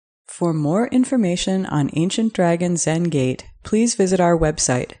For more information on Ancient Dragon Zen Gate, please visit our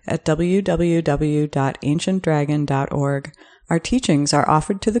website at www.ancientdragon.org. Our teachings are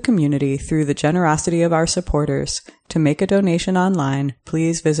offered to the community through the generosity of our supporters. To make a donation online,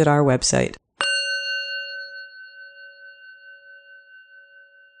 please visit our website.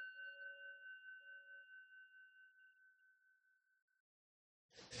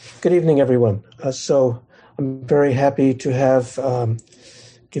 Good evening, everyone. So I'm very happy to have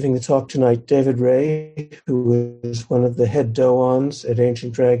giving the talk tonight David Ray, who is one of the head doans at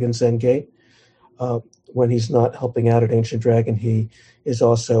Ancient Dragon Zen Gate. When he's not helping out at Ancient Dragon, he is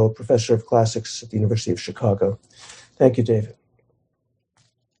also a professor of classics at the University of Chicago. Thank you, David.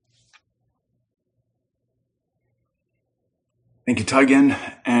 Thank you, Taigen,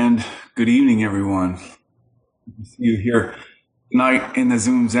 and good evening, everyone. Good to see you here tonight in the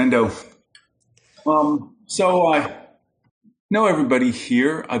Zoom Zendo. So I know everybody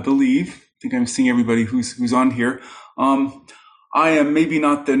here, I believe. I think I'm seeing everybody who's on here. I am maybe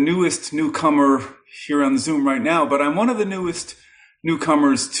not the newest newcomer here on the Zoom right now, but I'm one of the newest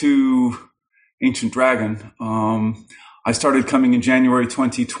newcomers to Ancient Dragon. I started coming in January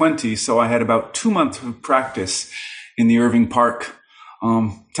 2020, so I had about 2 months of practice in the Irving Park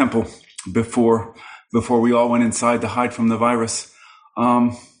temple before we all went inside to hide from the virus.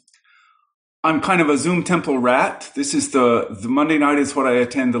 I'm kind of a Zoom temple rat. This is the Monday night is what I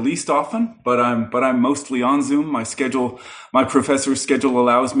attend the least often, but I'm mostly on Zoom. My professor's schedule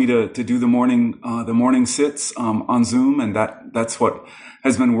allows me to do the morning sits on Zoom, and that's what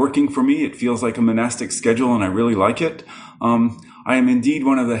has been working for me. It feels like a monastic schedule, and I really like it. I am indeed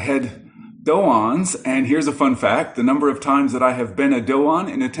one of the head doans, and here's a fun fact: the number of times that I have been a doan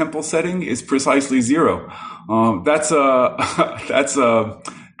in a temple setting is precisely 0. That's a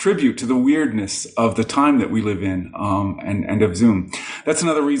tribute to the weirdness of the time that we live in, and of Zoom. That's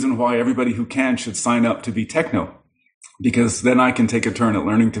another reason why everybody who can should sign up to be techno, because then I can take a turn at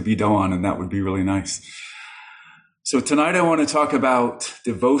learning to be doan, and that would be really nice. So tonight I want to talk about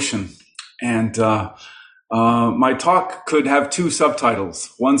devotion, and my talk could have 2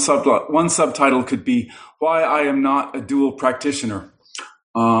 subtitles. One subtitle could be why I am not a dual practitioner.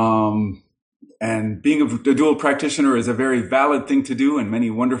 And being a dual practitioner is a very valid thing to do, and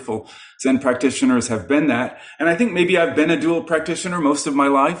many wonderful Zen practitioners have been that. And I think maybe I've been a dual practitioner most of my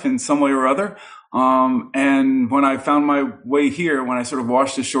life in some way or other. And when I found my way here, when I sort of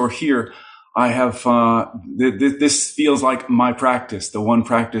washed ashore here, I have, this feels like my practice, the one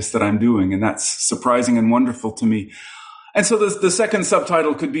practice that I'm doing, and that's surprising and wonderful to me. And so the second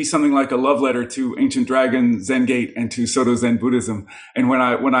subtitle could be something like a love letter to Ancient Dragon Zen Gate and to Soto Zen Buddhism. And when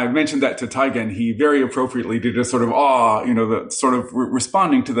I mentioned that to Taigen, he very appropriately did a sort of the sort of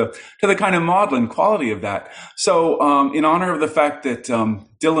responding to the kind of maudlin quality of that. So, in honor of the fact that,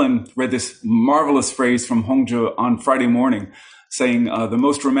 Dylan read this marvelous phrase from Hongzhi on Friday morning, saying the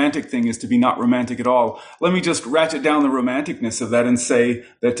most romantic thing is to be not romantic at all. Let me just ratchet down the romanticness of that and say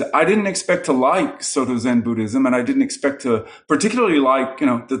that I didn't expect to like Soto Zen Buddhism, and I didn't expect to particularly like,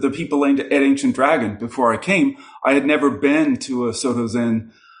 the people at Ancient Dragon before I came. I had never been to a Soto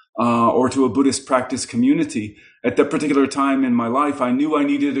Zen or to a Buddhist practice community. At that particular time in my life, I knew I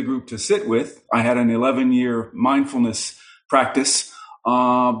needed a group to sit with. I had an 11-year mindfulness practice.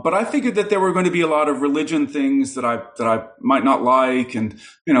 But I figured that there were going to be a lot of religion things that I might not like, and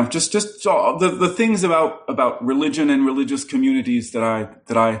just the things about religion and religious communities that I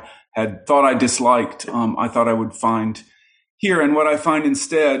had thought I disliked. I thought I would find here, and what I find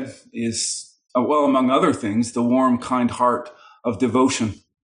instead is, among other things, the warm, kind heart of devotion.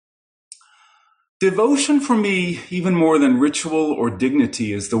 Devotion for me, even more than ritual or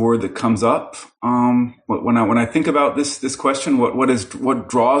dignity, is the word that comes up. When I think about this question, what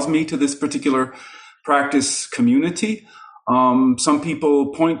draws me to this particular practice community? Some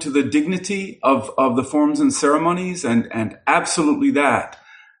people point to the dignity of the forms and ceremonies, and absolutely that.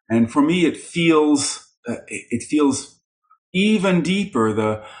 And for me, it feels even deeper,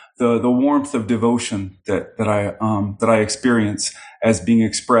 the warmth of devotion that I experience as being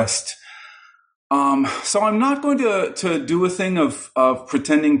expressed. So I'm not going to do a thing of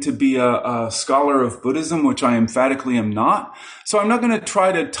pretending to be a scholar of Buddhism, which I emphatically am not. So I'm not going to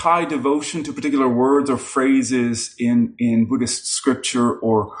try to tie devotion to particular words or phrases in Buddhist scripture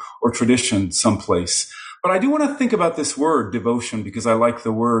or tradition someplace. But I do want to think about this word, devotion, because I like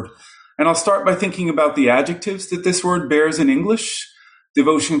the word. And I'll start by thinking about the adjectives that this word bears in English.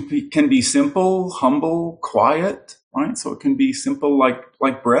 Devotion can be simple, humble, quiet, right? So it can be simple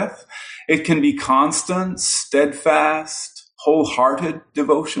like breath. It can be constant, steadfast, wholehearted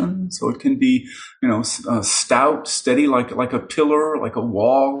devotion. So it can be, stout, steady, like a pillar, like a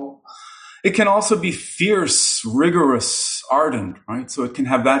wall. It can also be fierce, rigorous, ardent, right? So it can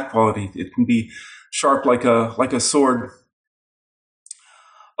have that quality. It can be sharp like a sword.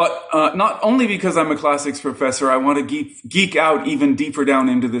 But not only because I'm a classics professor, I want to geek out even deeper down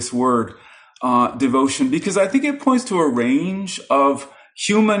into this word, devotion, because I think it points to a range of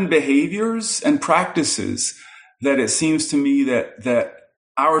human behaviors and practices that it seems to me that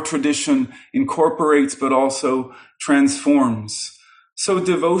our tradition incorporates but also transforms. So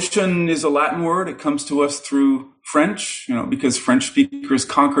devotion is a Latin word. It comes to us through French, because French speakers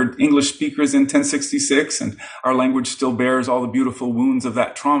conquered English speakers in 1066, and our language still bears all the beautiful wounds of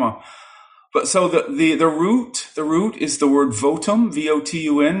that trauma. But so the root is the word votum,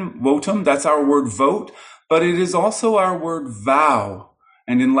 V-O-T-U-M, votum. That's our word vote, but it is also our word vow.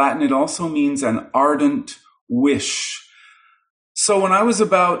 And in Latin, it also means an ardent wish. So when I was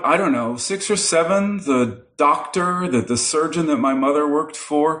about, 6 or 7, the doctor, the surgeon that my mother worked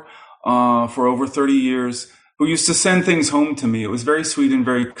for over 30 years, who used to send things home to me, it was very sweet and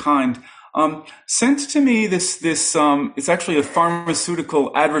very kind, sent to me this it's actually a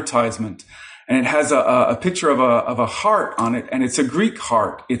pharmaceutical advertisement, and it has a picture of a heart on it, and it's a Greek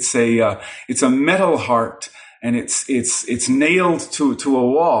heart. It's a metal heart, and it's nailed to a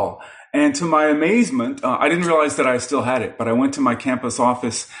wall. And to my amazement, I didn't realize that I still had it, but I went to my campus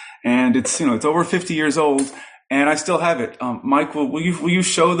office, and it's over 50 years old, and I still have it. Mike, will you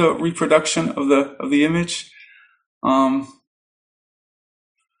show the reproduction of the image?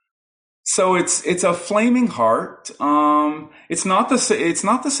 So it's a flaming heart. It's not the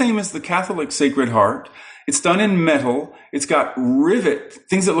same as the Catholic Sacred Heart. It's done in metal. It's got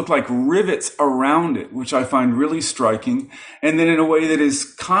things that look like rivets around it, which I find really striking. And then in a way that is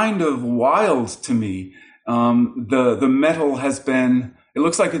kind of wild to me, the metal it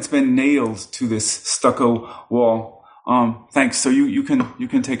looks like it's been nailed to this stucco wall. Thanks. So you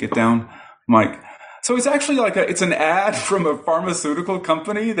can take it down, Mike. So it's actually it's an ad from a pharmaceutical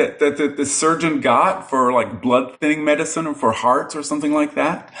company that the surgeon got for like blood thinning medicine or for hearts or something like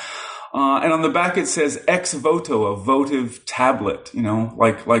that. And on the back it says ex voto, a votive tablet,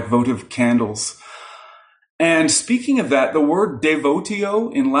 like votive candles. And speaking of that, the word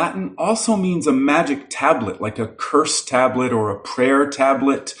devotio in Latin also means a magic tablet, like a curse tablet or a prayer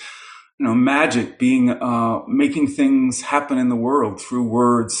tablet. Magic being making things happen in the world through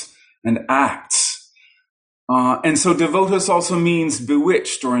words and acts. And so devotus also means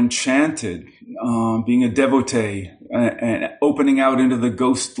bewitched or enchanted, being a devotee and opening out into the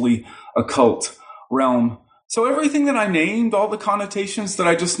ghostly occult realm. So everything that I named, all the connotations that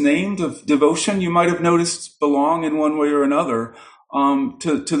I just named of devotion, you might have noticed belong in one way or another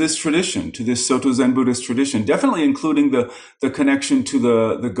to this tradition, to this Soto Zen Buddhist tradition, definitely including the connection to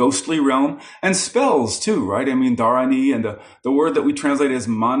the ghostly realm and spells too, right? I mean, dharani and the word that we translate as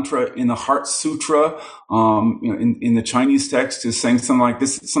mantra in the Heart Sutra, in the Chinese text is saying something like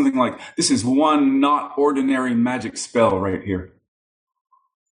this is one not ordinary magic spell right here.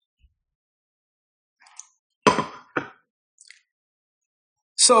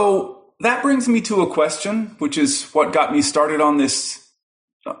 So that brings me to a question, which is what got me started on this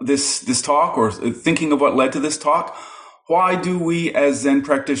talk, or thinking of what led to this talk. Why do we as Zen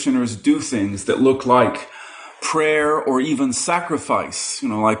practitioners do things that look like prayer or even sacrifice,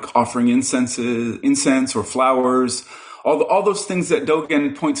 like offering incense or flowers, all those things that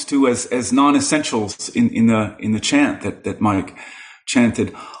Dogen points to as non-essentials in the chant that Mike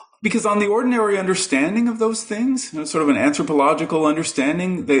chanted? Because on the ordinary understanding of those things, sort of an anthropological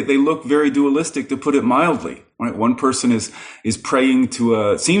understanding, they look very dualistic, to put it mildly. Right? One person is praying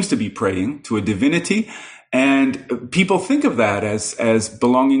seems to be praying to a divinity, and people think of that as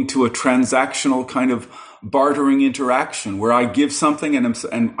belonging to a transactional kind of bartering interaction where I give something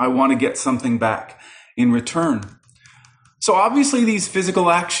and I want to get something back in return. So obviously these physical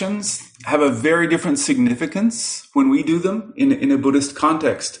actions have a very different significance when we do them in a Buddhist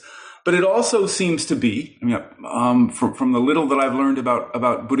context. But it also seems to be, from the little that I've learned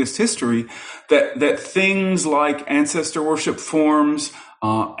about Buddhist history, that things like ancestor worship forms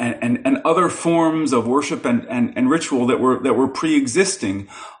and other forms of worship and ritual that were pre-existing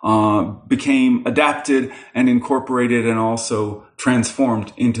became adapted and incorporated and also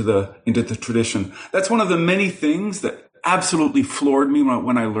transformed into the tradition. That's one of the many things that absolutely floored me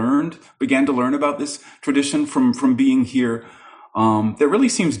when I began to learn about this tradition from being here. That really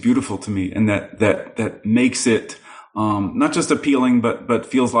seems beautiful to me, and that makes it not just appealing, but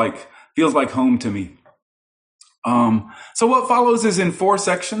feels like home to me. So what follows is in 4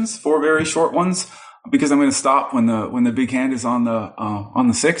 sections, 4 very short ones, because I'm going to stop when the big hand is on the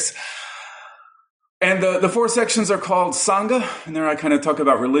 6th. And the four sections are called Sangha, and there I kind of talk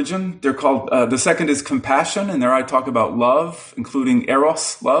about religion. They're called, the second is compassion, and there I talk about love, including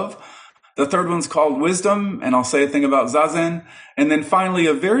eros, love. The third one's called wisdom, and I'll say a thing about Zazen. And then finally,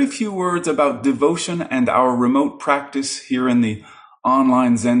 a very few words about devotion and our remote practice here in the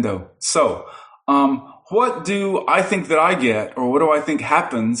online Zendo. So, what do I think that I get, or what do I think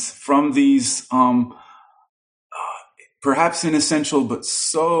happens from these, perhaps inessential, but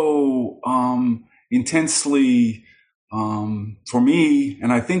so, intensely, for me,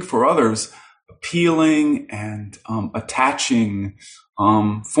 and I think for others, appealing and attaching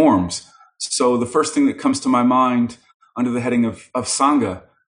forms. So the first thing that comes to my mind under the heading of Sangha,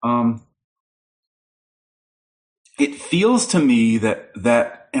 it feels to me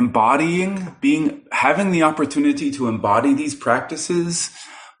that embodying, having the opportunity to embody these practices,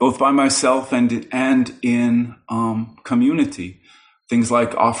 both by myself and in community. Things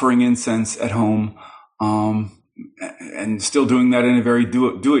like offering incense at home, and still doing that in a very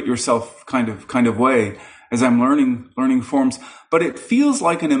do it yourself kind of way as I'm learning forms. But it feels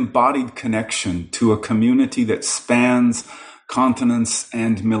like an embodied connection to a community that spans continents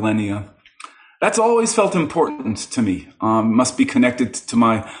and millennia. That's always felt important to me. Must be connected to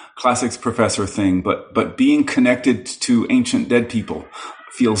my classics professor thing, but being connected to ancient dead people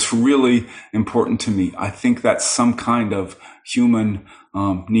feels really important to me. I think that's some kind of human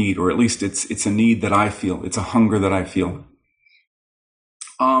need, or at least it's a need that I feel. It's a hunger that I feel.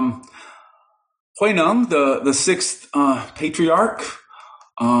 Huineng, the sixth patriarch,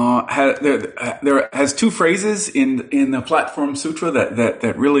 has two phrases in the Platform Sutra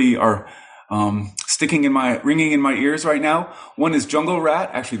that really are ringing in my ears right now. One is jungle rat.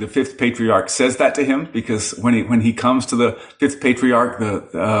 Actually, the fifth patriarch says that to him, because when he comes to the fifth patriarch,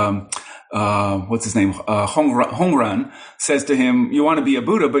 what's his name? Hongran says to him, "You want to be a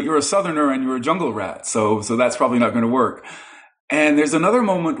Buddha, but you're a Southerner and you're a jungle rat. So that's probably not going to work." And there's another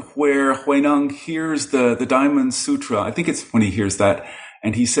moment where Huineng hears the Diamond Sutra. I think it's when he hears that,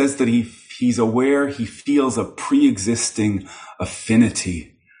 and he says that he's aware, he feels a pre-existing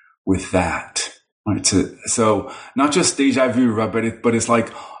affinity with that. Right? So not just deja vu, right? But it's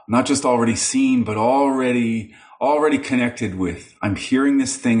like not just already seen, but already connected with. I'm hearing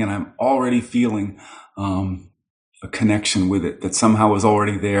this thing and I'm already feeling a connection with it that somehow was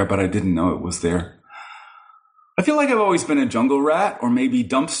already there, but I didn't know it was there. I feel like I've always been a jungle rat, or maybe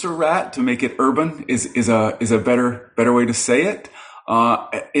dumpster rat, to make it urban is a better way to say it,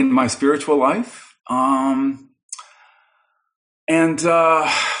 in my spiritual life.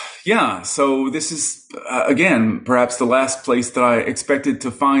 So this is, again, perhaps the last place that I expected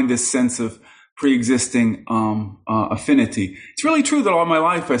to find this sense of pre-existing affinity. It's really true that all my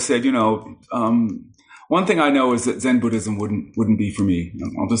life I said, one thing I know is that Zen Buddhism wouldn't be for me.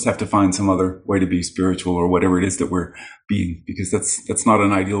 I'll just have to find some other way to be spiritual, or whatever it is that we're being, because that's not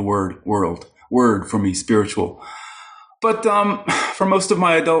an ideal word for me, spiritual. But for most of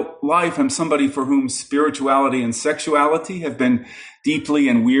my adult life, I'm somebody for whom spirituality and sexuality have been deeply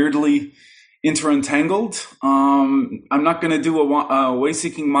and weirdly interentangled. I'm not going to do a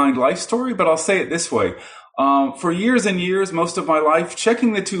way-seeking mind life story, but I'll say it this way. For years and years, most of my life,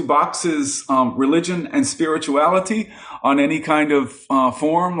 checking the two boxes, religion and spirituality on any kind of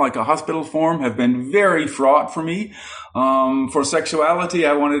form, like a hospital form, have been very fraught for me. For sexuality,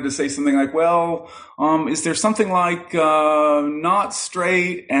 I wanted to say something like, is there something like not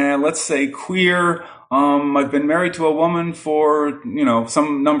straight and let's say queer? I've been married to a woman for,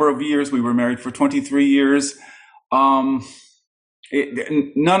 some number of years. We were married for 23 years. None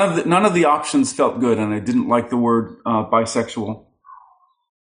of the options felt good, and I didn't like the word bisexual.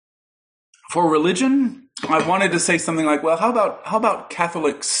 For religion, I wanted to say something like, how about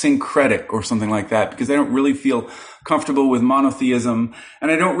Catholic syncretic or something like that, because I don't really feel comfortable with monotheism,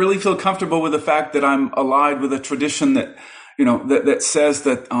 and I don't really feel comfortable with the fact that I'm allied with a tradition that that says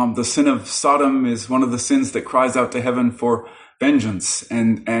that the sin of Sodom is one of the sins that cries out to heaven for vengeance.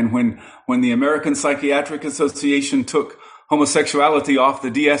 And when the American Psychiatric Association took homosexuality off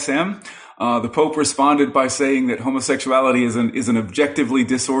the DSM, the Pope responded by saying that homosexuality is an objectively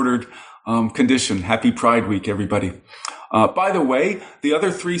disordered condition. Happy Pride Week, everybody. By the way, the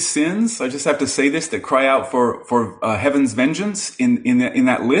other three sins, I just have to say this, that cry out for heaven's vengeance in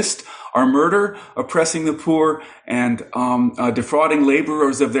that list are murder, oppressing the poor, and defrauding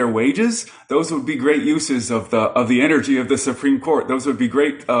laborers of their wages. Those would be great uses of the energy of the Supreme Court. Those would be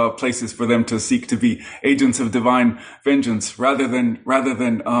great places for them to seek to be agents of divine vengeance, rather than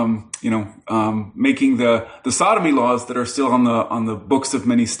making the sodomy laws that are still on the books of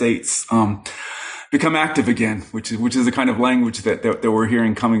many states become active again, which is the kind of language that we're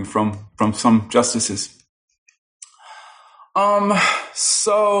hearing coming from some justices.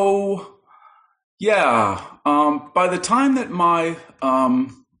 So yeah, by the time that my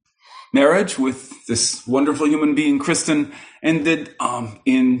marriage with this wonderful human being, Kristen, ended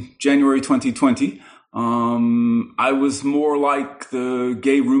in January 2020, I was more like the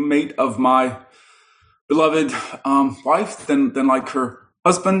gay roommate of my beloved wife than like her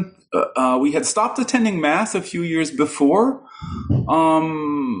husband. We had stopped attending Mass a few years before.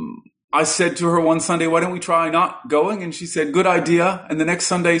 I said to her one Sunday, "Why don't we try not going?" And she said, "Good idea." And the next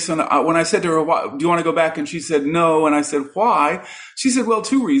Sunday, when I said to her, "Do you want to go back?" And she said, "No." And I said, "Why?" She said, "Well,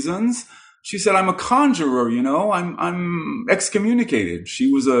 two reasons." She said, "I'm a conjurer, I'm excommunicated." She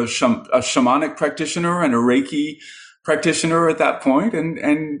was a shamanic practitioner and a Reiki practitioner at that point.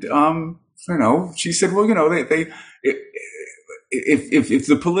 And she said, "Well, if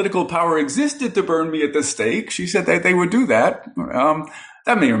the political power existed to burn me at the stake," she said that they would do that.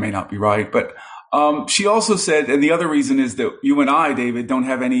 That may or may not be right. But she also said, and the other reason is that you and I, David, don't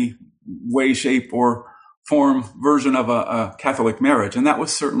have any way, shape, or form version of a Catholic marriage. And that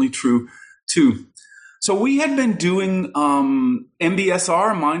was certainly true, too. So we had been doing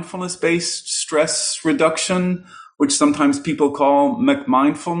MBSR, mindfulness-based stress reduction, which sometimes people call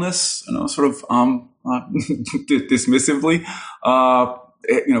McMindfulness, sort of dismissively.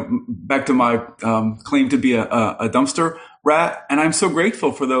 Back to my claim to be a dumpster rat. And I'm so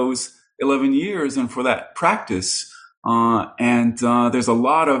grateful for those 11 years and for that practice. There's a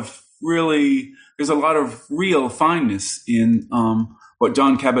lot of real fineness in what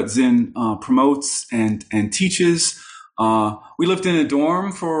Jon Kabat-Zinn promotes and teaches. We lived in a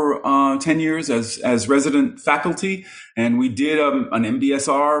dorm for 10 years as resident faculty, and we did an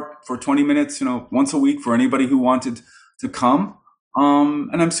MBSR for 20 minutes, once a week for anybody who wanted to come.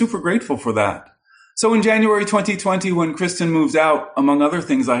 And I'm super grateful for that. So in January 2020, when Kristen moved out, among other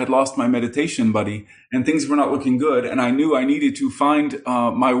things, I had lost my meditation buddy and things were not looking good. And I knew I needed to find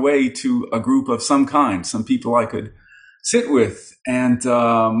my way to a group of some kind, some people I could sit with. And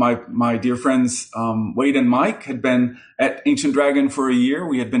my dear friends Wade and Mike had been at Ancient Dragon for a year.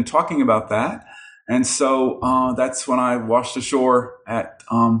 We had been talking about that. And so that's when I washed ashore at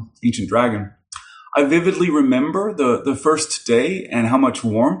Ancient Dragon. I vividly remember the first day and how much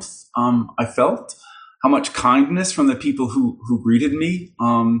warmth I felt, how much kindness from the people who greeted me.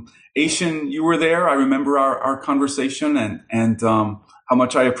 Aishin, you were there. I remember our conversation and how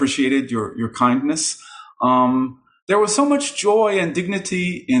much I appreciated your kindness. There was so much joy and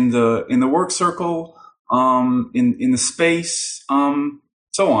dignity in the work circle, in the space,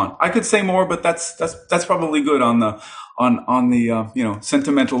 so on. I could say more, but that's probably good on the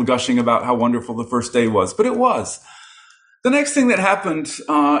sentimental gushing about how wonderful the first day was. But it was. The next thing that happened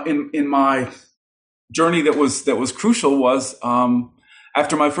in my journey that was crucial was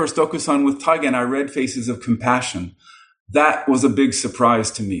after my first Dokusan with Taigen, I read Faces of Compassion. That was a big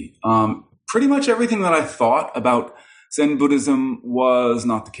surprise to me. Pretty much everything that I thought about Zen Buddhism was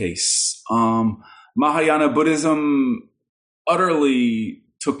not the case. Mahayana Buddhism utterly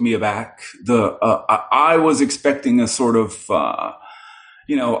took me aback. I was expecting a sort of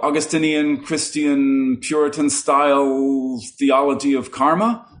Augustinian, Christian, Puritan style theology of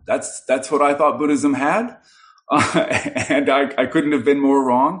karma. That's what I thought Buddhism had. And I couldn't have been more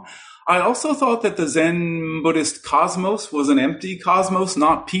wrong. I also thought that the Zen Buddhist cosmos was an empty cosmos,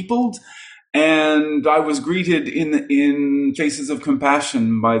 not peopled. And I was greeted in Faces of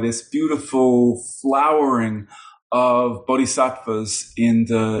Compassion by this beautiful flowering of bodhisattvas in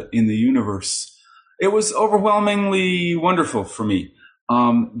the universe. It was overwhelmingly wonderful for me.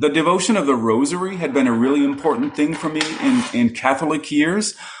 The devotion of the rosary had been a really important thing for me in Catholic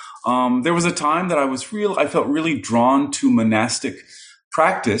years. There was a time that I felt really drawn to monastic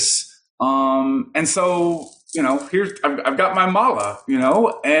practice. And so, I've got my mala,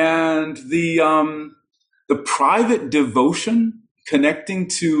 and the private devotion connecting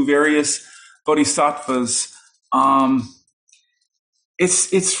to various bodhisattvas.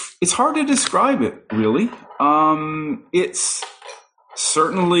 It's hard to describe it, really. It's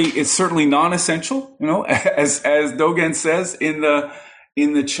certainly non-essential, as Dogen says in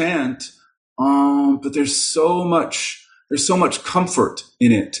the chant. But there's so much comfort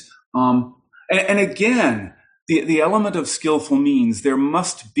in it. And again, the element of skillful means there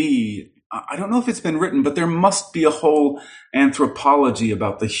must be, I don't know if it's been written, but there must be a whole anthropology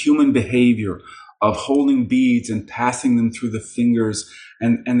about the human behavior of holding beads and passing them through the fingers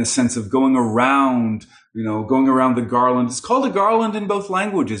and the sense of going around the garland. It's called a garland in both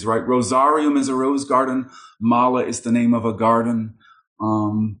languages, right? Rosarium is a rose garden. Mala is the name of a garden.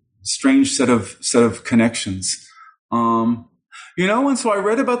 strange set of connections. And so I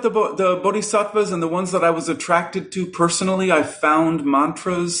read about the bodhisattvas and the ones that I was attracted to personally. I found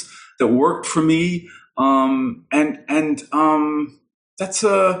mantras that worked for me.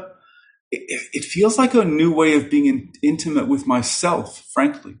 It feels like a new way of being intimate with myself,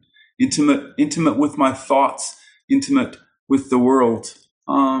 frankly, intimate with my thoughts, intimate with the world,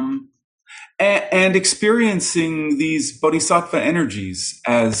 and experiencing these bodhisattva energies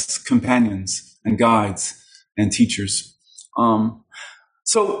as companions and guides and teachers.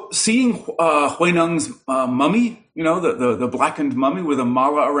 So seeing Huineng's mummy, the blackened mummy with a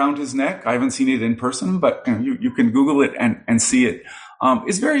mala around his neck, I haven't seen it in person, but you can Google it and see it,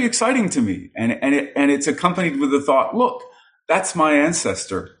 is very exciting to me. And it's accompanied with the thought, look, that's my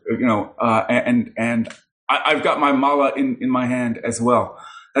ancestor, and I've got my mala in my hand as well.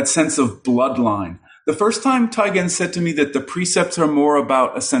 That sense of bloodline. The first time Taigen said to me that the precepts are more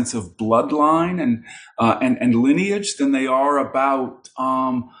about a sense of bloodline and lineage than they are about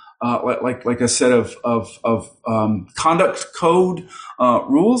like a set of conduct code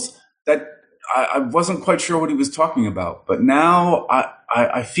rules, that I wasn't quite sure what he was talking about. But now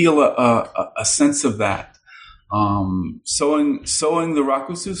I feel a sense of that. Sewing the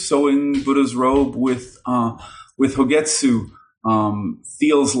rakusu, sewing Buddha's robe with Hogetsu,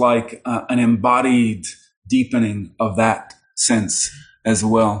 feels like an embodied deepening of that sense as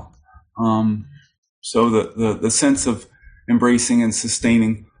well. So the sense of embracing and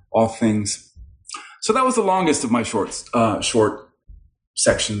sustaining all things. So that was the longest of my short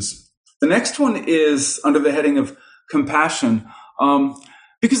sections. The next one is under the heading of compassion,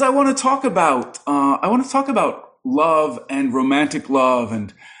 because I want to talk about love and romantic love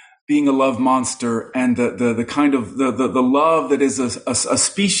and being a love monster, and the kind of the love that is a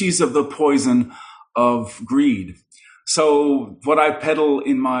species of the poison of greed. So what I peddle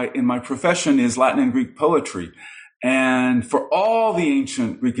in my profession is Latin and Greek poetry. And for all the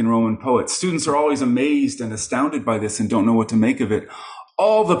ancient Greek and Roman poets, students are always amazed and astounded by this and don't know what to make of it.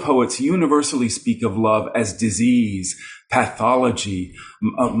 All the poets universally speak of love as disease, pathology,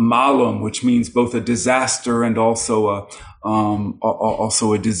 malum, which means both a disaster and also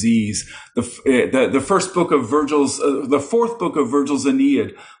a disease. The first book of Virgil's, the fourth book of Virgil's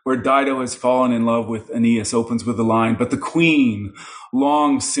Aeneid, where Dido has fallen in love with Aeneas, opens with the line, "But the queen,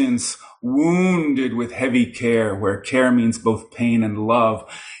 long since wounded with heavy care," where care means both pain and love,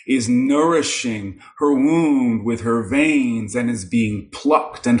 is nourishing her wound with her veins and is being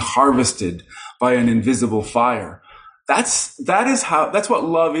plucked and harvested by an invisible fire. That's what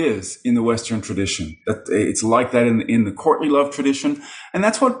love is in the Western tradition. It's like that in the courtly love tradition, and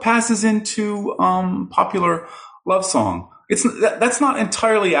that's what passes into popular love song. That's not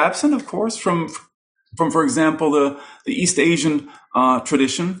entirely absent, of course, from for example the East Asian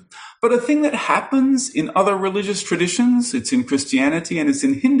tradition. But a thing that happens in other religious traditions, it's in Christianity and it's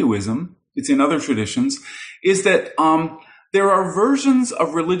in Hinduism, it's in other traditions, is that there are versions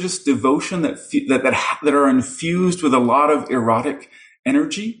of religious devotion that are infused with a lot of erotic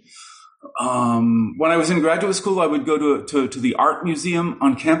energy. When I was in graduate school, I would go to the art museum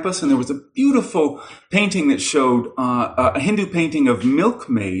on campus, and there was a beautiful painting that showed a Hindu painting of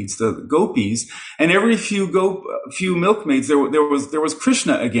milkmaids, the gopis, and every few milkmaids there was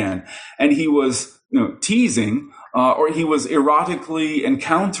Krishna again, and he was teasing or he was erotically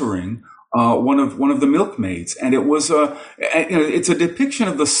encountering one of the milkmaids, and it was it's a depiction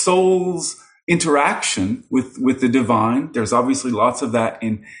of the soul's interaction with the divine. There's obviously lots of that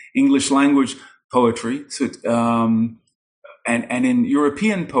in English language poetry, so and in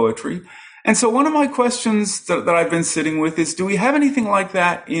European poetry. And so one of my questions that I've been sitting with is, do we have anything like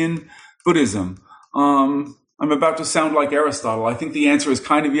that in Buddhism? I'm about to sound like Aristotle. I think the answer is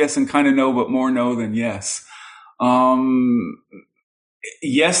kind of yes and kind of no, but more no than yes.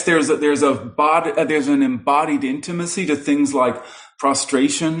 Yes, there's an embodied intimacy to things like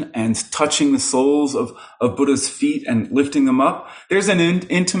prostration and touching the soles of Buddha's feet and lifting them up. There's an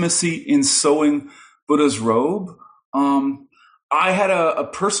intimacy in sewing Buddha's robe. I had a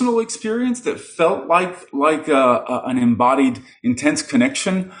personal experience that felt like an embodied, intense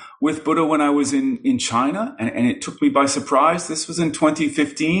connection with Buddha when I was in China, and it took me by surprise. This was in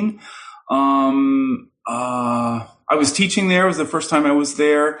 2015. I was teaching there. It was the first time I was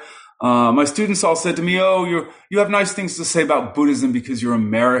there. My students all said to me, "Oh, you have nice things to say about Buddhism because you're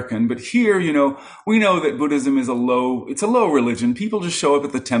American. But here, we know that Buddhism is a low religion. People just show up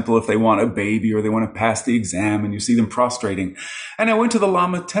at the temple if they want a baby or they want to pass the exam, and you see them prostrating." And I went to the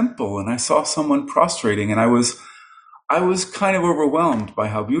Lama temple and I saw someone prostrating, and I was kind of overwhelmed by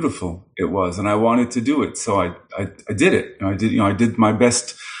how beautiful it was, and I wanted to do it. So I did it. I did my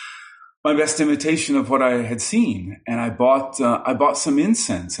best my best imitation of what I had seen. And I bought some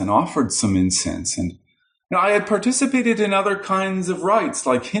incense and offered some incense. And I had participated in other kinds of rites,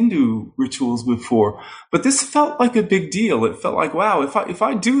 like Hindu rituals before, but this felt like a big deal. It felt like, wow, if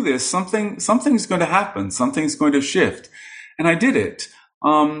I do this, something's going to happen. Something's going to shift. And I did it.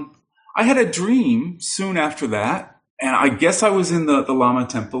 I had a dream soon after that, and I guess I was in the Lama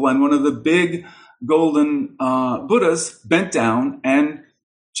temple, and one of the big golden Buddhas bent down and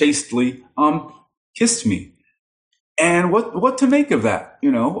chastely kissed me. And what to make of that?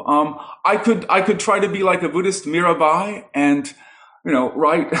 I could try to be like a Buddhist Mirabai and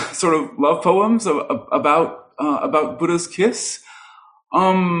write sort of love poems about Buddha's kiss.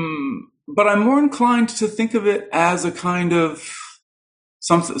 But I'm more inclined to think of it as a kind of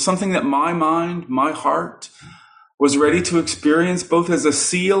something that my mind, my heart was ready to experience, both as a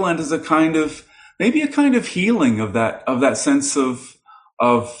seal and as maybe a kind of healing of that sense of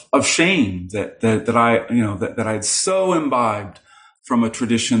shame that I had so imbibed from a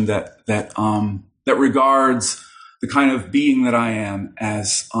tradition that regards the kind of being that I am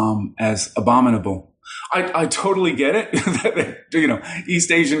as abominable. I totally get it.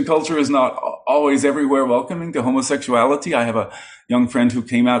 East Asian culture is not always everywhere welcoming to homosexuality. I have a young friend who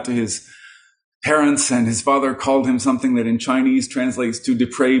came out to his parents, and his father called him something that in Chinese translates to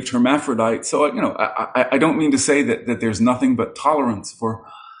depraved hermaphrodite. So, I don't mean to say that there's nothing but tolerance for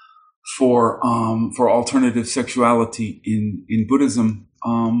alternative sexuality in Buddhism.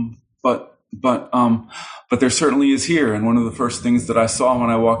 But there certainly is here. And one of the first things that I saw when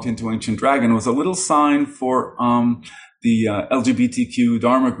I walked into Ancient Dragon was a little sign for the LGBTQ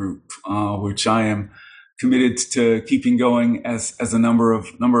Dharma group, which I am committed to keeping going as a number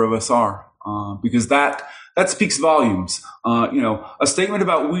of us are, because that speaks volumes. A statement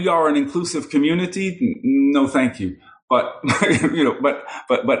about we are an inclusive community, no, thank you. But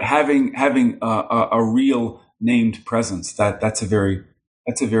but having a real named presence, that's a very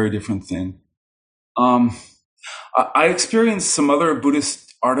different thing. I experienced some other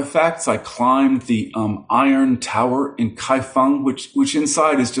Buddhist artifacts. I climbed the Iron Tower in Kaifeng, which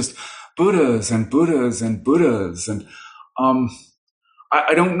inside is just Buddhas and Buddhas and Buddhas. And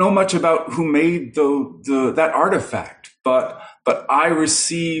I don't know much about who made that artifact, but I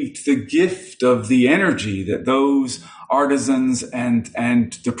received the gift of the energy that those artisans and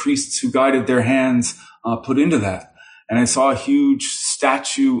the priests who guided their hands put into that. And I saw a huge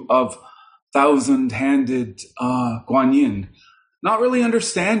statue of thousand-handed Guan Yin, not really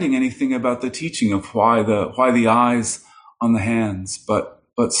understanding anything about the teaching of why the eyes on the hands, but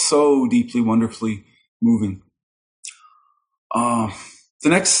so deeply, wonderfully moving. The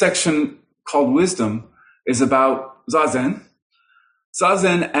next section, called Wisdom, is about Zazen.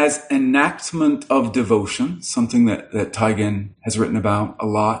 Zazen as enactment of devotion, something that Taigen has written about a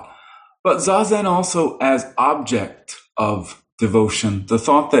lot, but Zazen also as object of devotion. The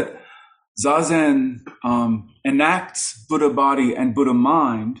thought that Zazen enacts Buddha body and Buddha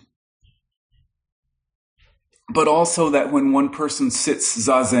mind, but also that when one person sits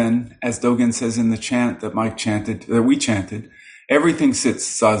Zazen, as Dogen says in the chant that Mike chanted, that we chanted, everything sits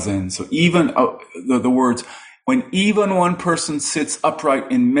Zazen. So even the words, when even one person sits upright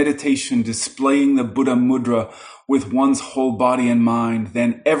in meditation, displaying the Buddha mudra with one's whole body and mind,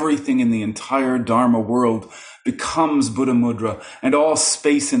 then everything in the entire Dharma world becomes Buddha mudra, and all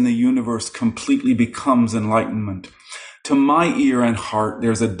space in the universe completely becomes enlightenment. To my ear and heart,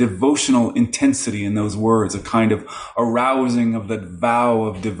 there's a devotional intensity in those words, a kind of arousing of the vow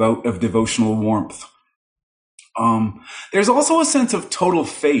of devotional warmth. There's also a sense of total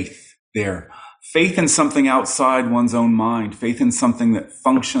faith there. Faith in something outside one's own mind, faith in something that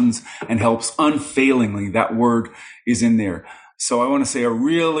functions and helps unfailingly. That word is in there. So I want to say a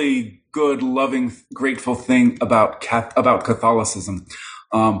really good, loving, grateful thing about Catholicism,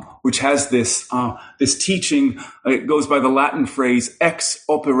 which has this teaching. It goes by the Latin phrase ex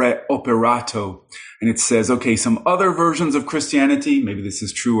opere operato, and it says, okay, some other versions of Christianity, maybe this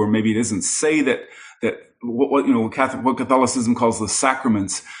is true or maybe it isn't, say that what Catholicism calls the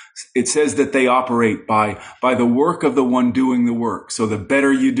sacraments. It says that they operate by the work of the one doing the work. So the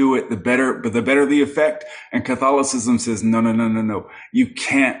better you do it, the better the effect. And Catholicism says, no. You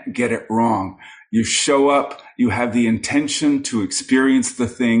can't get it wrong. You show up, you have the intention to experience the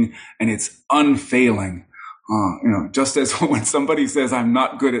thing, and it's unfailing. Just as when somebody says, I'm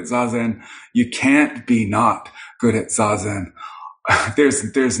not good at Zazen, you can't be not good at Zazen.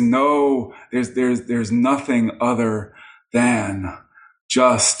 There's nothing other than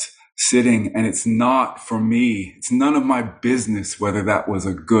just sitting, and it's not for me. It's none of my business whether that was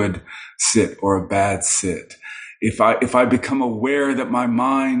a good sit or a bad sit. If I become aware that my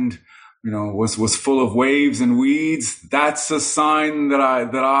mind was full of waves and weeds, that's a sign that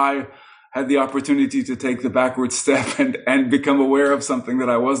I had the opportunity to take the backward step and become aware of something that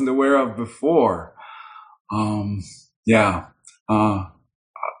I wasn't aware of before. I'm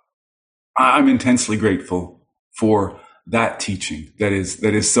intensely grateful for that teaching that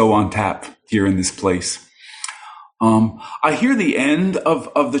is so on tap here in this place. I hear the end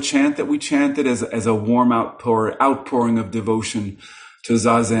of the chant that we chanted as a warm outpouring of devotion to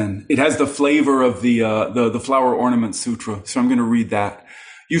Zazen. It has the flavor of the Flower Ornament Sutra, so I'm going to read that.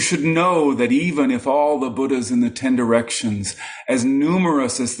 You should know that even if all the Buddhas in the 10 directions, as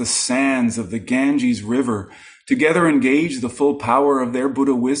numerous as the sands of the Ganges River, together engage the full power of their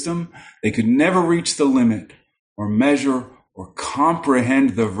Buddha wisdom, they could never reach the limit or measure or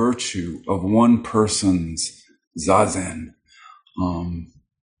comprehend the virtue of one person's Zazen.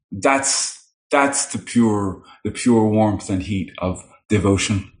 That's the pure warmth and heat of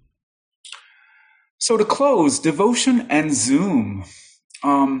devotion. So to close, devotion and Zoom.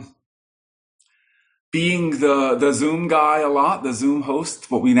 Being the Zoom guy a lot, the Zoom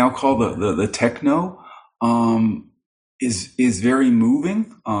host, what we now call the techno, is very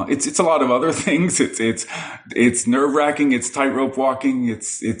moving. It's a lot of other things. It's nerve-wracking. It's tightrope walking.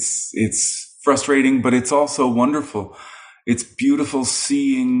 It's frustrating, but it's also wonderful. It's beautiful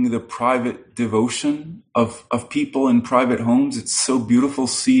seeing the private devotion of people in private homes. It's so beautiful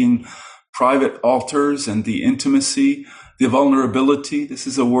seeing private altars and the intimacy, the vulnerability. This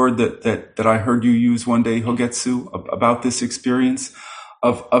is a word that I heard you use one day, Hogetsu, about this experience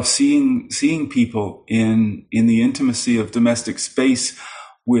of seeing people in the intimacy of domestic space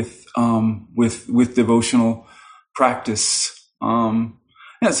with devotional practice.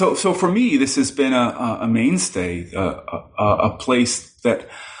 So for me, this has been a mainstay, a place that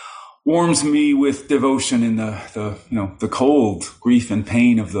warms me with devotion in the cold grief and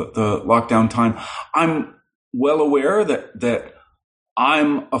pain of the lockdown time. I'm well aware that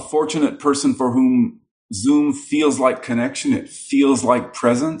I'm a fortunate person for whom Zoom feels like connection. It feels like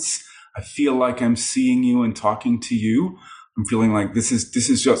presence. I feel like I'm seeing you and talking to you. I'm feeling like this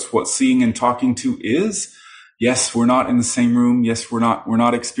is just what seeing and talking to is. Yes, we're not in the same room. Yes, we're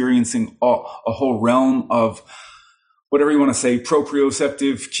not experiencing a whole realm of whatever you want to say,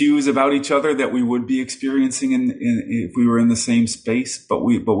 proprioceptive cues about each other that we would be experiencing if we were in the same space. But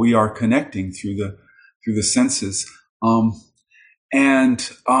we are connecting through the senses.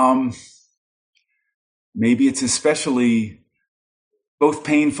 Maybe it's especially both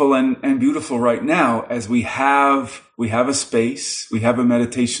painful and beautiful right now as we have a space, we have a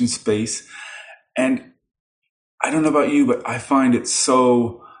meditation space. And I don't know about you, but I find it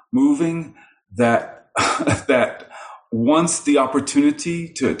so moving that once the opportunity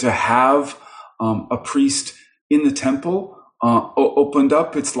to have a priest in the temple opened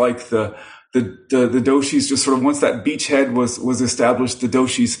up, it's like the doshis just sort of, once that beachhead was established, the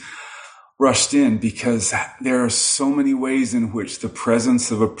doshis rushed in, because there are so many ways in which the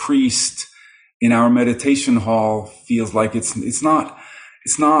presence of a priest in our meditation hall feels like it's not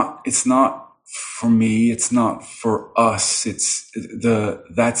for me, it's not for us.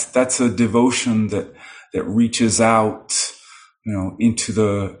 That's a devotion that reaches out, into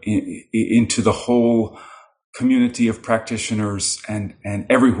the whole community of practitioners and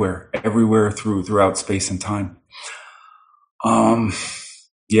everywhere throughout space and time.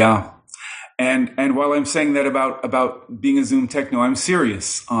 And while I'm saying that about being a Zoom techno, I'm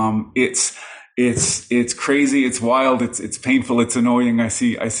serious. It's crazy. It's wild. It's painful. It's annoying. I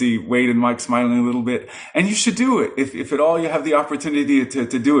see Wade and Mike smiling a little bit, and you should do it. If at all you have the opportunity to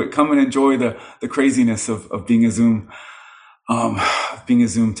do it, come and enjoy the craziness of being a Zoom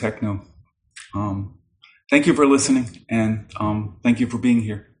techno. Thank you for listening, and thank you for being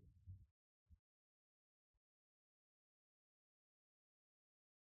here.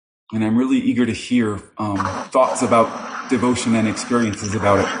 And I'm really eager to hear thoughts about devotion and experiences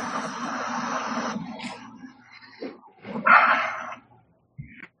about it.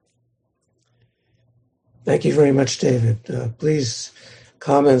 Thank you very much, David. Please,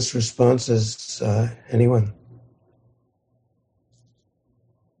 comments, responses, anyone?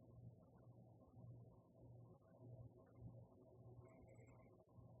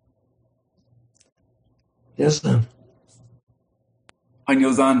 Yozan. Hi,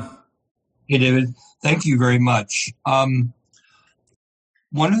 Yozan. Hey, David. Thank you very much. One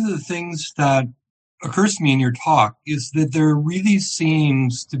of the things that occurs to me in your talk is that there really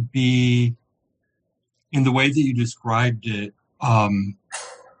seems to be, in the way that you described it,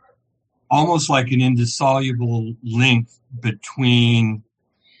 almost like an indissoluble link between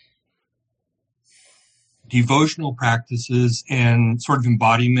devotional practices and sort of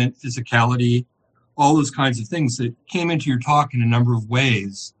embodiment, physicality, all those kinds of things that came into your talk in a number of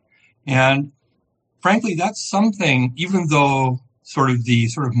ways. And frankly, that's something, even though sort of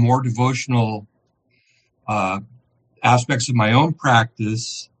more devotional aspects of my own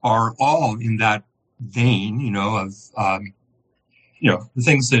practice are all in that vein, of the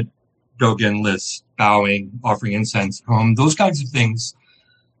things that Dogen lists, bowing, offering incense at home, those kinds of things.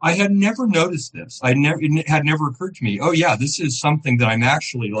 I had never noticed this. It had never occurred to me, oh yeah, this is something that I'm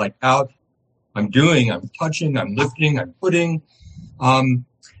actually like out, I'm doing, I'm touching, I'm lifting, I'm putting. And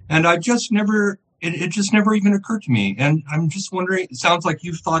I just never, it just never even occurred to me. And I'm just wondering, it sounds like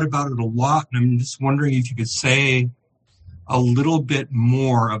you've thought about it a lot. And I'm just wondering if you could say a little bit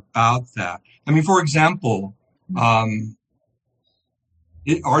more about that. I mean, for example, are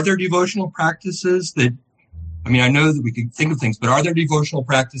there devotional practices that, I mean, I know that we can think of things, but are there devotional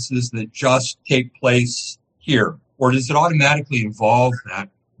practices that just take place here? Or does it automatically involve that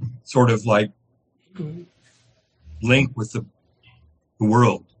sort of like link with the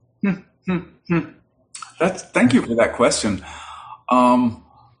world? Thank you for that question.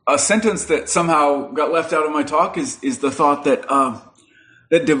 A sentence that somehow got left out of my talk is the thought that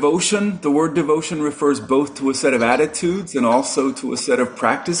that devotion, the word devotion, refers both to a set of attitudes and also to a set of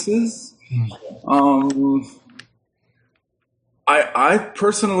practices. I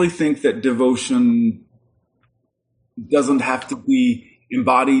personally think that devotion doesn't have to be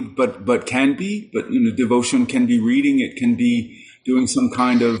embodied, but can be. But devotion can be reading. It can be doing some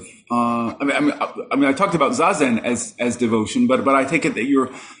kind of. I mean, I talked about zazen as devotion, but I take it that you're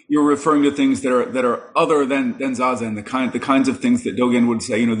referring to things that are other than zazen, the kinds of things that Dogen would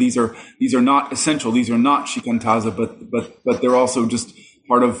say. These are not essential. These are not shikantaza, but they're also just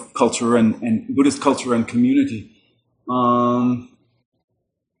part of culture and Buddhist culture and community. I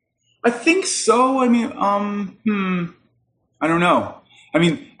think so. I mean, I don't know. I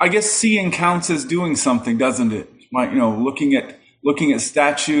mean, I guess seeing counts as doing something, doesn't it? Like, looking at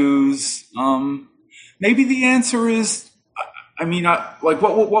statues. Maybe the answer is, I mean, like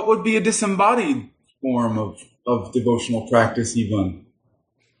what would be a disembodied form of devotional practice, even?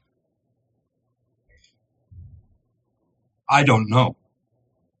 I don't know.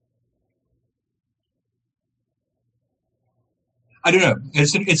 I don't know.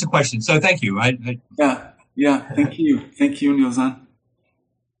 It's a question. So thank you. Yeah. Thank you, Nyosan.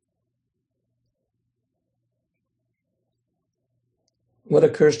 What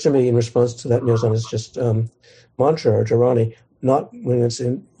occurs to me in response to that, Nyosan, is just mantra or dharani, not when it's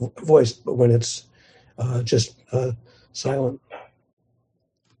in voice, but when it's just silent.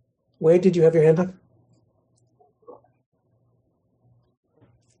 Wade, did you have your hand up?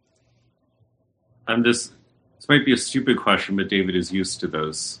 This might be a stupid question, but David is used to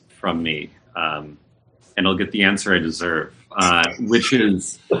those from me, and I'll get the answer I deserve, which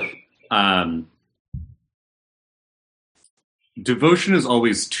is devotion is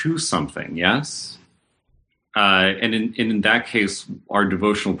always to something, yes? And in that case, our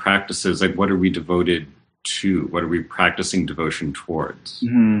devotional practices, like what are we devoted to? What are we practicing devotion towards?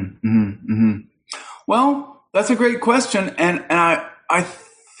 Well, that's a great question, and I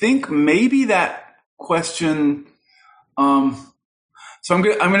think maybe that question. So I'm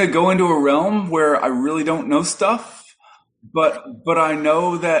going to go into a realm where I really don't know stuff, but I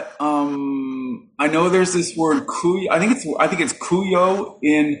know that I know there's this word kuyo. I think it's kuyo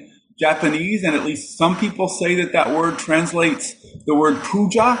in Japanese, and at least some people say that word translates the word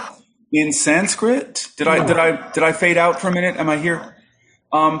puja in Sanskrit. Did I fade out for a minute? Am I here?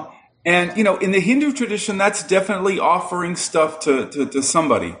 And in the Hindu tradition, that's definitely offering stuff to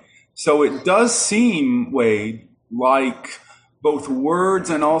somebody. So it does seem, Wade, like both words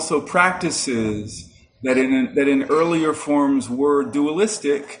and also practices that in earlier forms were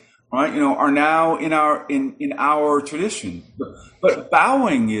dualistic, right? Are now in our tradition. But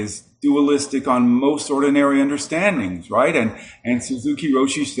bowing is dualistic on most ordinary understandings, right? And Suzuki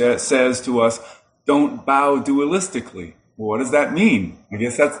Roshi says to us, don't bow dualistically. Well, what does that mean? I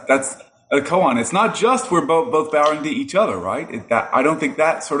guess that's a koan. It's not just we're both bowing to each other, right? I don't think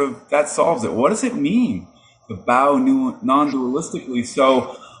that solves it. What does it mean to bow non-dualistically?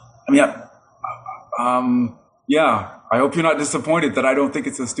 So, I mean, I hope you're not disappointed that I don't think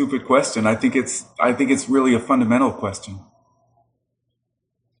it's a stupid question. I think it's really a fundamental question.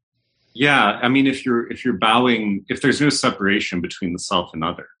 Yeah, I mean, if you're bowing, if there's no separation between the self and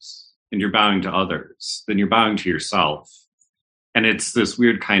others, and you're bowing to others, then you're bowing to yourself. And it's this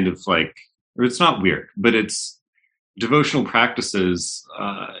weird kind of like, or it's not weird, but it's devotional practices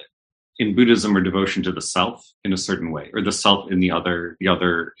in Buddhism are devotion to the self in a certain way, or the self in the other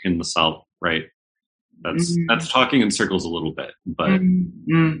in the self, right? That's talking in circles a little bit, but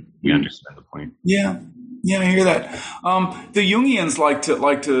we understand the point. Yeah. Yeah, I hear that. The Jungians like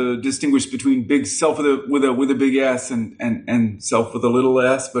to distinguish between big self with a big S and self with a little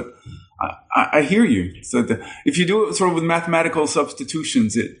s. But I hear you. So if you do it sort of with mathematical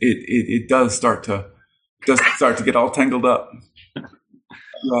substitutions, it does start to get all tangled up.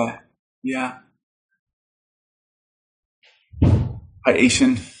 Yeah. Hi,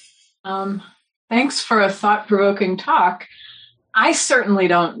 Aishin. Thanks for a thought-provoking talk. I certainly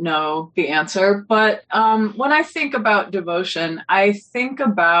don't know the answer, but when I think about devotion, I think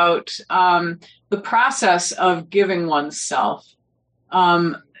about the process of giving oneself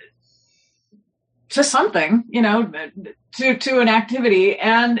to something, to an activity,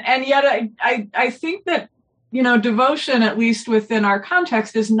 and yet I think that devotion, at least within our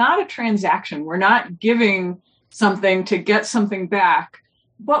context, is not a transaction. We're not giving something to get something back.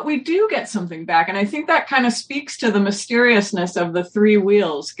 But we do get something back. And I think that kind of speaks to the mysteriousness of the three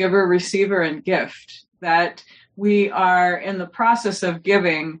wheels, giver, receiver, and gift, that we are in the process of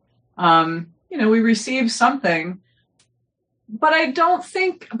giving. We receive something, but I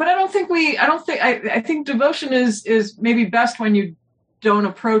think devotion is maybe best when you don't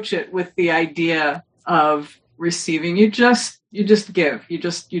approach it with the idea of receiving. You just give, you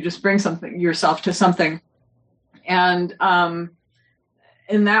just bring something, yourself to something. And,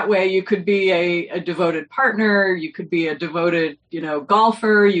 in that way, you could be a devoted partner, you could be a devoted,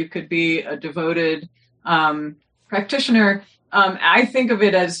 golfer, you could be a devoted practitioner. I think of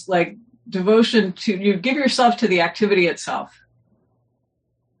it as like devotion to, you give yourself to the activity itself.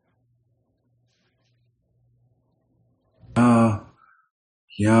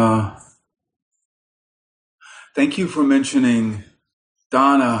 Yeah. Thank you for mentioning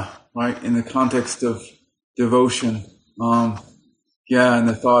Dana, right, in the context of devotion. And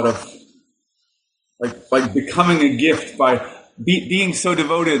the thought of like becoming a gift by being so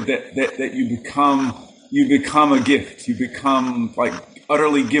devoted that you become a gift. You become like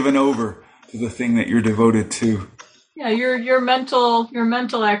utterly given over to the thing that you're devoted to. Yeah, your mental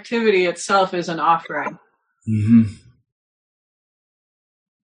activity itself is an offering. Mm-hmm.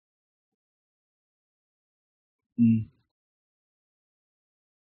 Mm.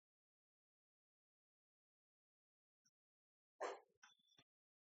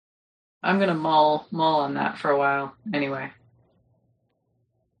 I'm going to mull on that for a while anyway.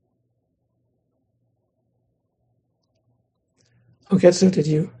 Okay, so did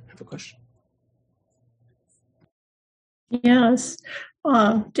you have a question? Yes.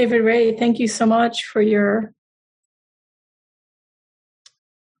 David Ray, thank you so much for your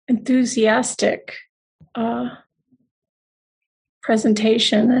enthusiastic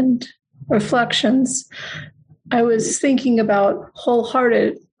presentation and reflections. I was thinking about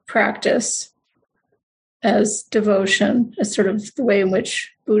wholehearted practice as devotion, as sort of the way in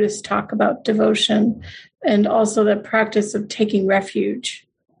which Buddhists talk about devotion, and also the practice of taking refuge,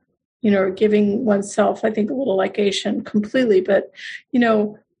 or giving oneself, I think a little like Aishin completely, but,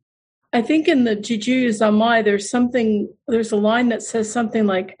 I think in the Jiju Zamai, there's a line that says something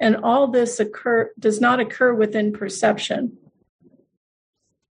like, and all this does not occur within perception.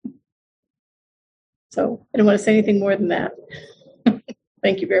 So I don't want to say anything more than that.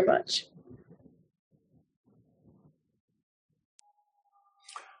 Thank you very much.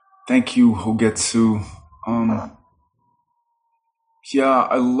 Thank you, Hogetsu. I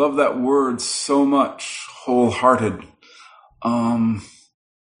love that word so much, wholehearted.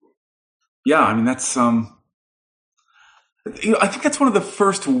 That's I think that's one of the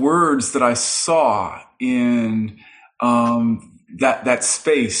first words that I saw in that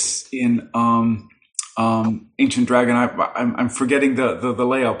space in Ancient Dragon. I'm forgetting the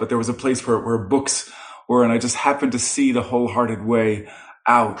layout, but there was a place where books were, and I just happened to see the wholehearted way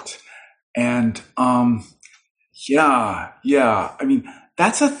out. And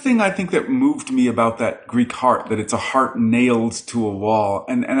that's a thing I think that moved me about that Greek heart, that it's a heart nailed to a wall,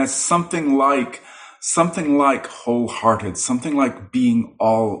 and as something like wholehearted, something like being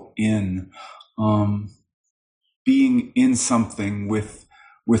all in, being in something with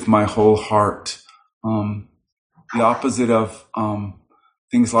my whole heart. The opposite of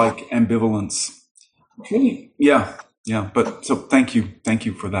things like ambivalence. But so thank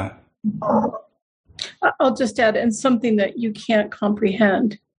you for that. I'll just add, and something that you can't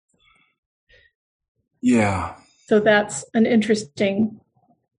comprehend. Yeah. So that's an interesting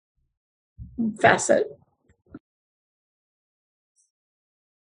facet.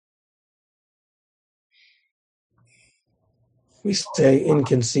 We say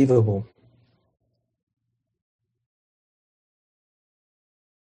inconceivable.